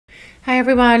Hi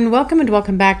everyone, welcome and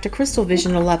welcome back to Crystal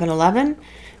Vision 1111.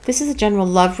 This is a general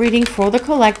love reading for the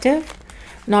collective.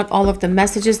 Not all of the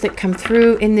messages that come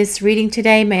through in this reading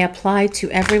today may apply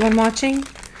to everyone watching.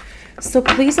 So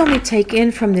please only take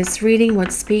in from this reading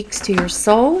what speaks to your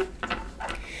soul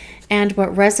and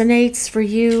what resonates for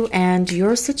you and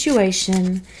your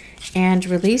situation, and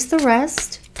release the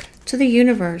rest to the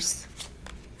universe.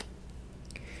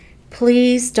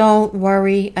 Please don't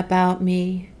worry about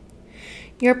me.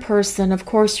 Your person, of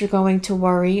course, you're going to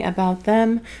worry about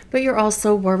them, but you're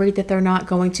also worried that they're not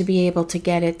going to be able to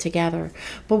get it together.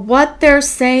 But what they're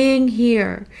saying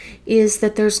here is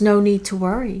that there's no need to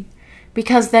worry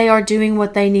because they are doing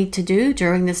what they need to do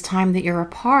during this time that you're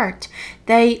apart.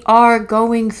 They are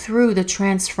going through the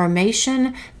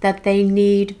transformation that they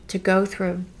need to go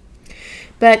through.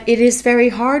 But it is very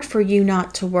hard for you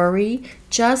not to worry.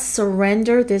 Just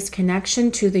surrender this connection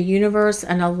to the universe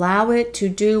and allow it to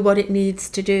do what it needs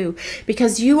to do.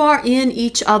 Because you are in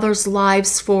each other's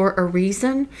lives for a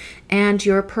reason, and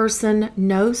your person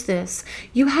knows this.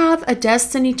 You have a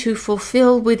destiny to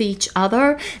fulfill with each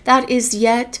other that is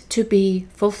yet to be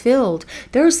fulfilled.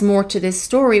 There's more to this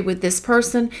story with this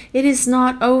person. It is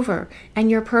not over, and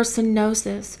your person knows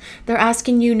this. They're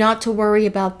asking you not to worry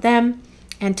about them,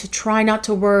 and to try not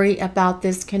to worry about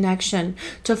this connection,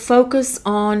 to focus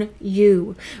on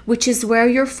you, which is where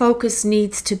your focus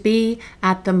needs to be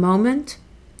at the moment,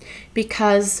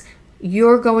 because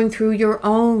you're going through your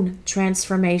own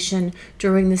transformation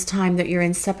during this time that you're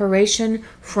in separation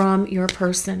from your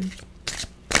person.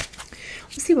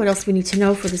 Let's see what else we need to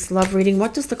know for this love reading.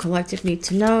 What does the collective need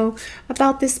to know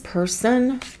about this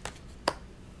person?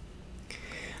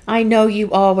 I know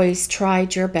you always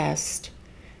tried your best.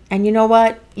 And you know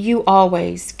what? You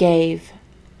always gave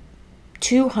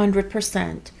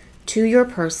 200% to your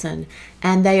person,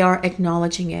 and they are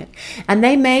acknowledging it. And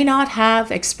they may not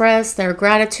have expressed their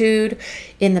gratitude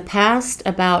in the past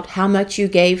about how much you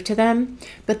gave to them,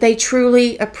 but they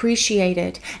truly appreciate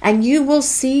it. And you will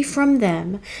see from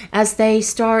them as they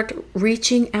start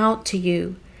reaching out to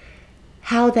you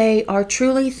how they are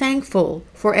truly thankful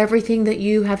for everything that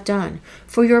you have done,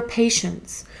 for your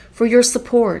patience, for your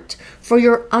support, for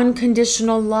your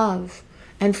unconditional love,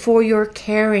 and for your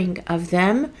caring of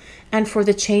them, and for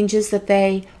the changes that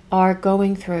they are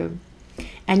going through.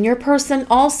 And your person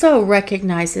also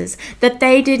recognizes that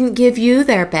they didn't give you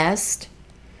their best,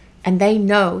 and they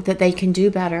know that they can do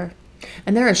better.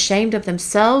 And they're ashamed of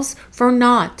themselves for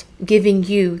not giving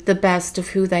you the best of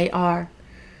who they are.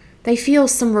 They feel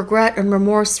some regret and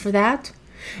remorse for that,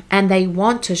 and they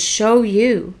want to show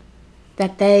you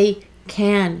that they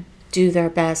can do their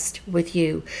best with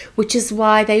you, which is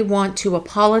why they want to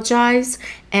apologize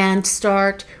and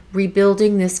start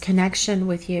rebuilding this connection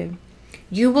with you.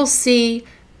 You will see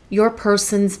your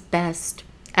person's best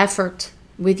effort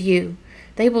with you.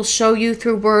 They will show you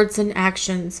through words and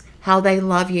actions how they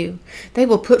love you. They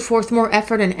will put forth more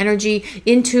effort and energy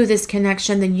into this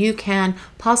connection than you can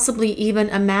possibly even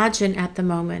imagine at the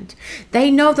moment. They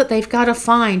know that they've got to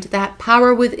find that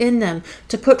power within them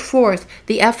to put forth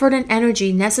the effort and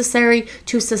energy necessary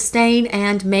to sustain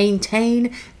and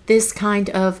maintain this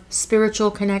kind of spiritual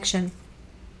connection.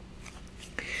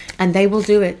 And they will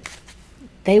do it.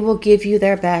 They will give you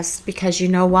their best because you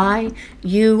know why?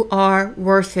 You are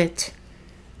worth it.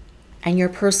 And your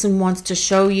person wants to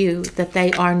show you that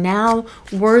they are now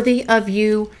worthy of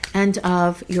you and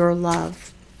of your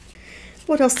love.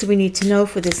 What else do we need to know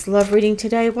for this love reading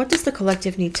today? What does the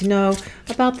collective need to know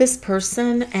about this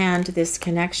person and this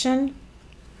connection?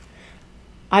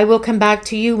 I will come back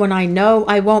to you when I know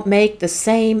I won't make the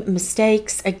same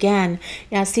mistakes again.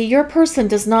 Yeah, see, your person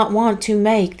does not want to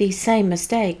make these same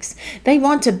mistakes. They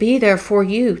want to be there for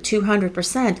you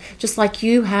 200%, just like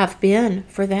you have been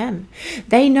for them.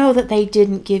 They know that they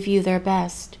didn't give you their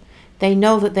best. They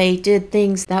know that they did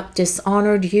things that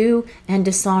dishonored you and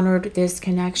dishonored this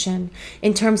connection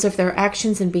in terms of their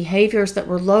actions and behaviors that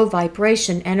were low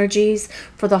vibration energies,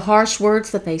 for the harsh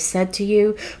words that they said to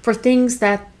you, for things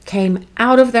that came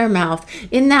out of their mouth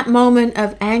in that moment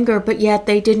of anger, but yet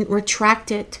they didn't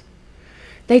retract it.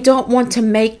 They don't want to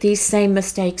make these same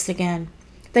mistakes again.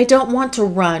 They don't want to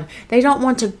run. They don't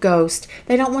want to ghost.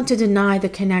 They don't want to deny the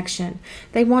connection.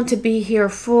 They want to be here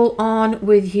full on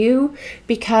with you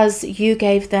because you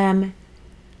gave them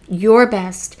your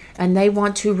best, and they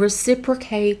want to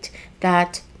reciprocate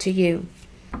that to you.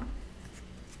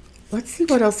 Let's see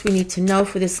what else we need to know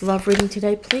for this love reading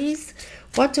today, please.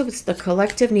 What does the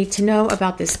collective need to know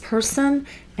about this person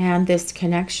and this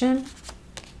connection?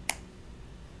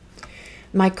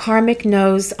 My karmic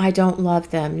knows I don't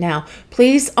love them. Now,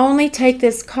 please only take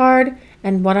this card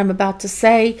and what I'm about to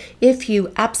say if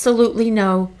you absolutely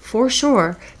know for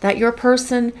sure that your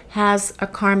person has a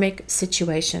karmic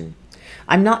situation.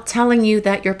 I'm not telling you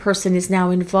that your person is now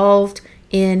involved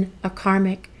in a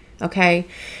karmic, okay?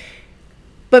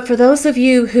 But for those of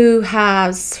you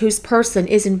whose person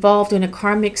is involved in a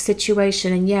karmic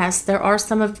situation, and yes, there are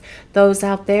some of those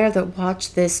out there that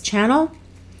watch this channel,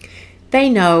 they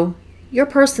know, your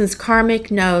person's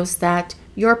karmic knows that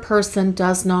your person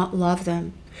does not love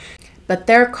them. But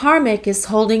their karmic is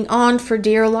holding on for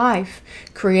dear life,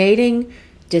 creating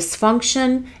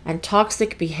dysfunction and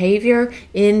toxic behavior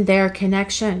in their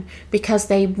connection because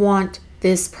they want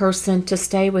this person to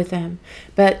stay with them.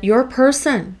 But your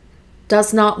person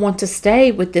does not want to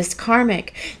stay with this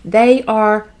karmic. They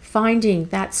are finding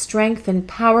that strength and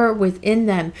power within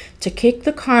them to kick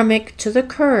the karmic to the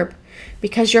curb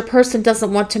because your person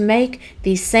doesn't want to make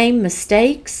these same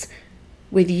mistakes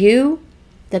with you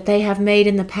that they have made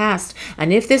in the past.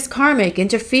 And if this karmic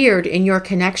interfered in your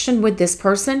connection with this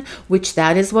person, which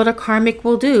that is what a karmic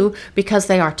will do because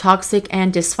they are toxic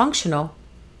and dysfunctional,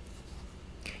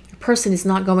 your person is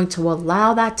not going to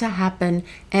allow that to happen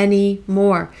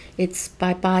anymore. It's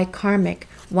bye-bye karmic.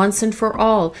 Once and for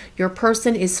all, your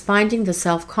person is finding the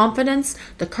self-confidence,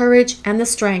 the courage, and the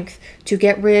strength to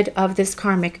get rid of this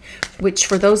karmic, which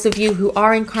for those of you who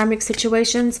are in karmic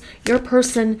situations, your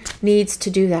person needs to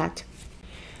do that.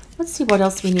 Let's see what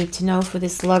else we need to know for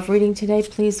this love reading today,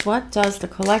 please. What does the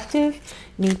collective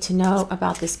need to know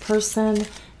about this person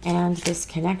and this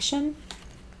connection?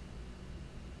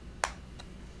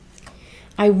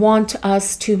 I want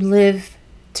us to live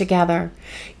together.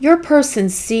 Your person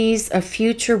sees a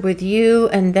future with you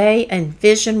and they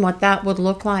envision what that would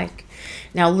look like.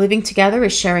 Now, living together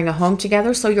is sharing a home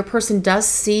together, so your person does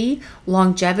see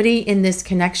longevity in this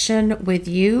connection with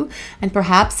you, and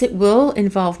perhaps it will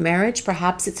involve marriage,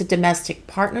 perhaps it's a domestic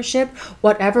partnership,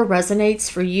 whatever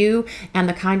resonates for you and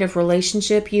the kind of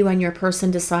relationship you and your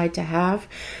person decide to have.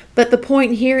 But the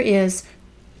point here is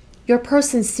your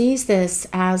person sees this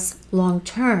as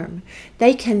long-term.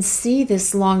 They can see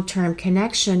this long-term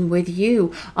connection with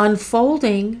you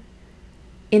unfolding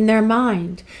in their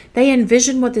mind. They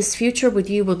envision what this future with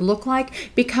you would look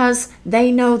like because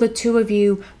they know the two of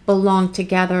you belong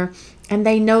together and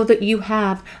they know that you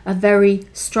have a very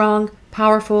strong,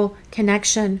 powerful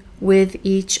connection with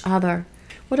each other.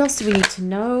 What else do we need to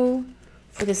know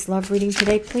for this love reading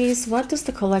today, please? What does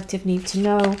the collective need to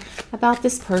know about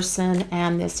this person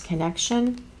and this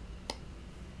connection?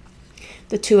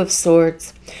 The Two of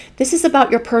Swords. This is about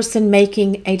your person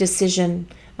making a decision,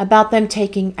 about them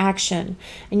taking action.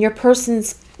 And your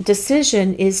person's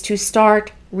decision is to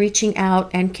start reaching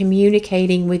out and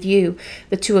communicating with you.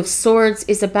 The Two of Swords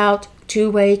is about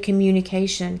two-way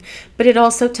communication, but it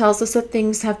also tells us that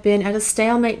things have been at a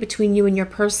stalemate between you and your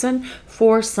person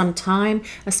for some time,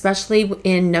 especially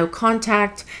in no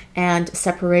contact and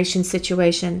separation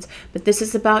situations. But this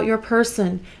is about your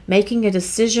person making a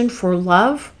decision for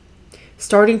love,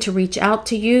 starting to reach out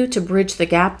to you to bridge the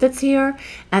gap that's here,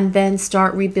 and then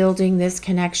start rebuilding this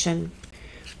connection.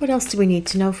 What else do we need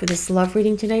to know for this love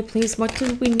reading today, please? What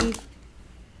do we need?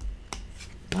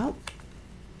 Well,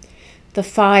 the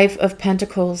Five of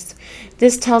Pentacles.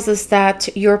 This tells us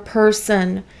that your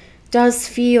person does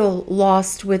feel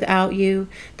lost without you.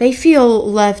 They feel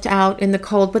left out in the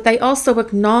cold, but they also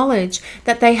acknowledge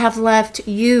that they have left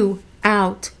you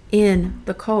out in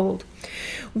the cold.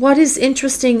 What is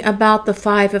interesting about the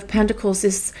Five of Pentacles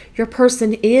is your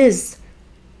person it's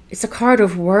a card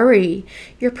of worry.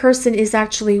 Your person is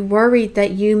actually worried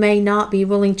that you may not be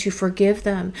willing to forgive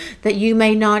them, that you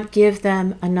may not give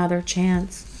them another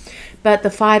chance. But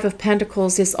the Five of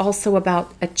Pentacles is also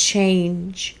about a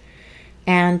change,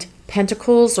 and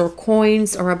pentacles or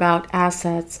coins are about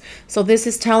assets. So this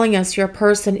is telling us your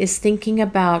person is thinking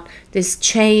about this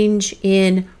change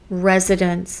in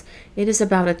residence. It is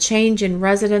about a change in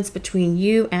residence between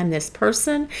you and this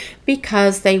person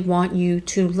because they want you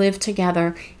to live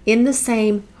together in the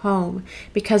same home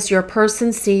because your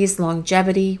person sees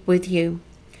longevity with you.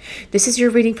 This is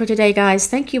your reading for today, guys.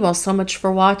 Thank you all so much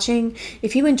for watching.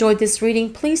 If you enjoyed this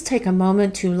reading, please take a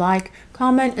moment to like,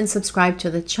 comment, and subscribe to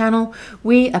the channel.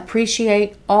 We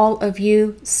appreciate all of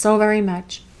you so very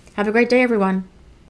much. Have a great day, everyone.